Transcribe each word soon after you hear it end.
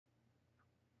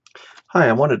Hi,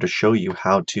 I wanted to show you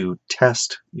how to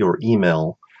test your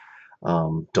email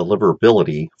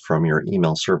deliverability from your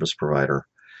email service provider.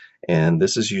 And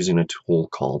this is using a tool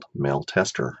called Mail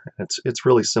Tester. It's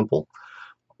really simple,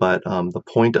 but the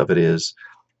point of it is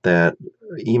that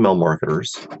email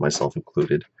marketers, myself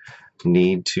included,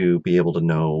 need to be able to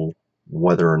know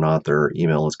whether or not their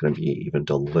email is going to be even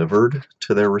delivered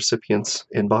to their recipients'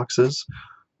 inboxes,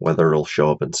 whether it'll show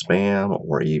up in spam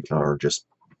or just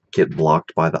get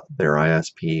blocked by their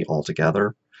ISP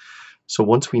altogether. So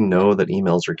once we know that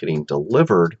emails are getting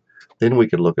delivered, then we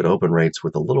could look at open rates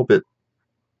with a little bit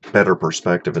better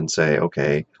perspective and say,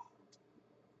 okay,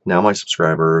 now my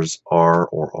subscribers are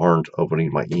or aren't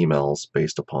opening my emails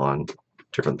based upon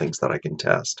different things that I can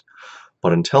test.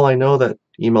 But until I know that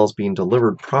email's being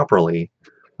delivered properly,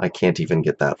 I can't even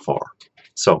get that far.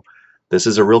 So this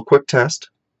is a real quick test,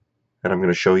 and I'm going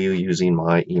to show you using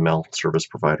my email service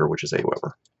provider, which is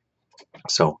Aweber.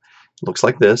 So it looks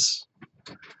like this.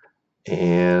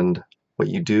 And what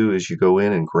you do is you go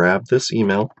in and grab this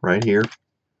email right here.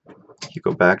 You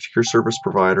go back to your service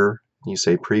provider, you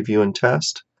say preview and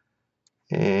test,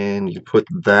 and you put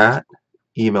that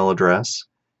email address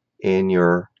in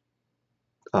your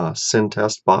send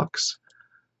test box.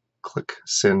 Click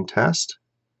send test,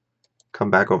 come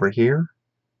back over here,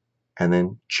 and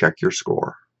then check your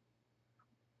score.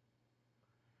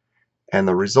 And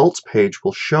the results page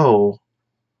will show,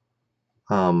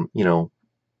 in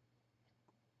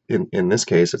this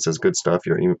case, it says good stuff.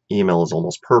 Your email is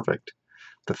almost perfect.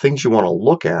 The things you want to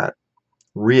look at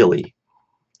really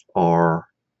are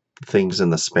the things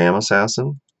in the spam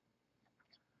assassin,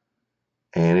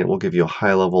 and it will give you a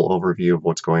high-level overview of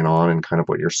what's going on and kind of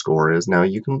what your score is. Now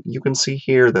you can see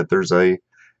here that there's a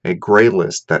gray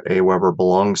list that Aweber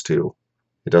belongs to.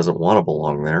 It doesn't want to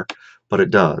belong there, but it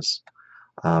does.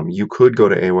 You could go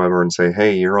to Aweber and say,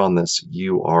 hey, you're on this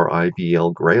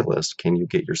URIBL gray list. Can you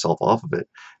get yourself off of it?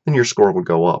 And your score would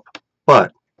go up.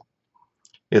 But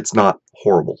it's not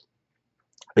horrible.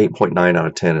 8.9 out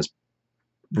of 10 is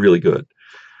really good.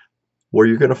 Where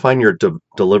you're going to find your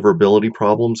deliverability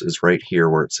problems is right here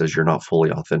where it says you're not fully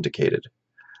authenticated.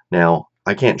 Now,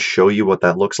 I can't show you what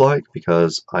that looks like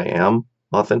because I am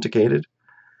authenticated,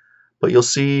 but you'll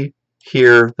see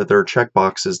here that there are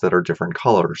checkboxes that are different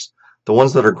colors. The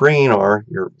ones that are green are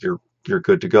you're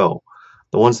good to go.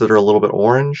 The ones that are a little bit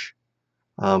orange,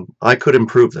 I could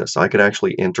improve this. I could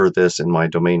actually enter this in my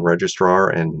domain registrar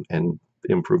and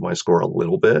improve my score a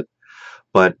little bit.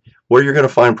 But where you're going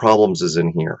to find problems is in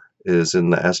here, is in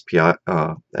the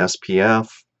SPF,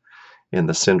 in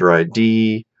the sender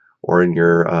ID, or in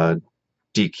your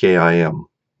DKIM.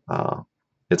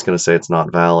 It's going to say it's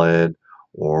not valid,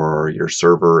 or your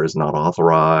server is not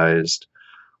authorized,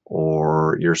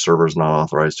 or your server is not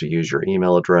authorized to use your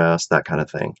email address, that kind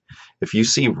of thing. If you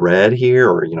see red here,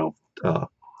 or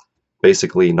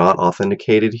basically not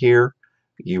authenticated here,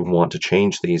 you want to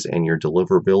change these, and your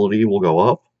deliverability will go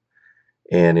up,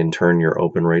 and in turn your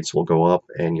open rates will go up,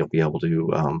 and you'll be able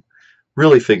to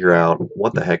really figure out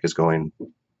what the heck is going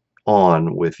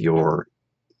on with your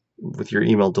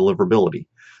email deliverability,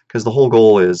 because the whole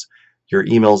goal is your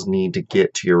emails need to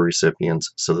get to your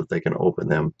recipients so that they can open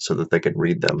them, so that they can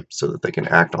read them, so that they can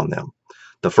act on them.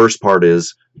 The first part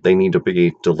is they need to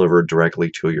be delivered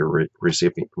directly to your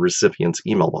recipients'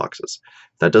 email boxes.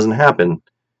 If that doesn't happen,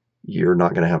 you're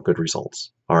not going to have good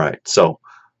results. All right, so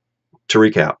to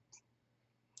recap,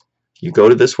 you go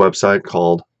to this website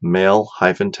called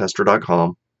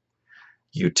mail-tester.com.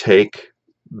 You take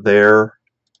their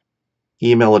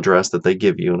email address that they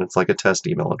give you, and it's like a test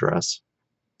email address.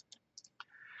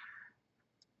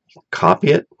 You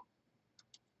copy it,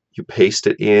 you paste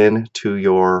it in to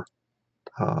your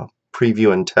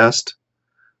preview and test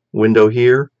window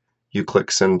here. You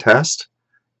click send test.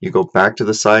 You go back to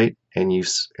the site and you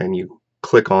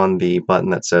click on the button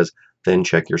that says then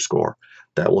check your score.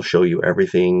 That will show you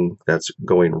everything that's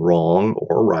going wrong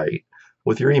or right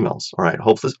with your emails. All right,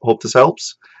 hope this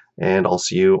helps, and I'll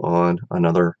see you on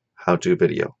another how-to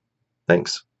video.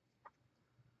 Thanks.